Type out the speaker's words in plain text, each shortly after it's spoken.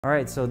All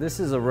right, so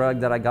this is a rug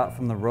that I got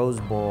from the Rose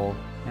Bowl,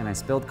 and I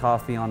spilled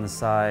coffee on the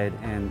side.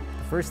 And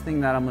the first thing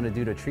that I'm gonna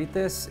do to treat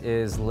this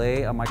is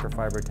lay a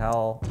microfiber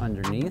towel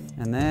underneath.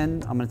 And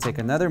then I'm gonna take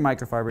another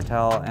microfiber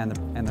towel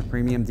and the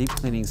premium deep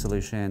cleaning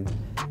solution.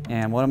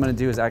 And what I'm gonna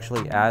do is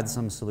actually add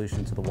some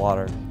solution to the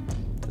water,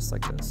 just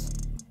like this.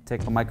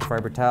 Take a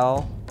microfiber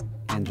towel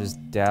and just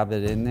dab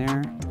it in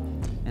there.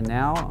 And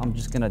now I'm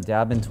just gonna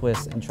dab and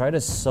twist and try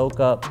to soak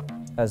up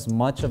as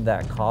much of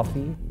that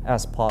coffee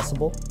as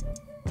possible.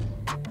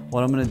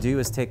 What I'm gonna do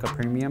is take a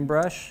premium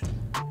brush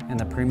and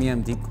the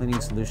premium deep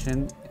cleaning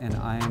solution, and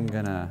I am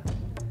gonna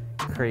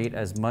create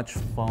as much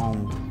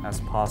foam as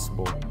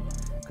possible,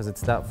 because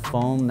it's that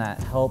foam that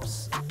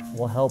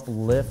will help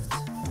lift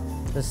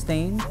the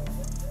stain.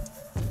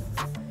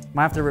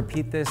 Might have to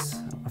repeat this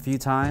a few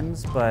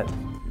times, but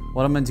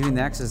what I'm gonna do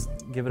next is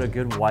give it a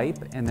good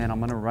wipe, and then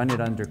I'm gonna run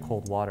it under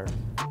cold water.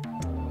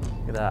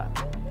 Look at that.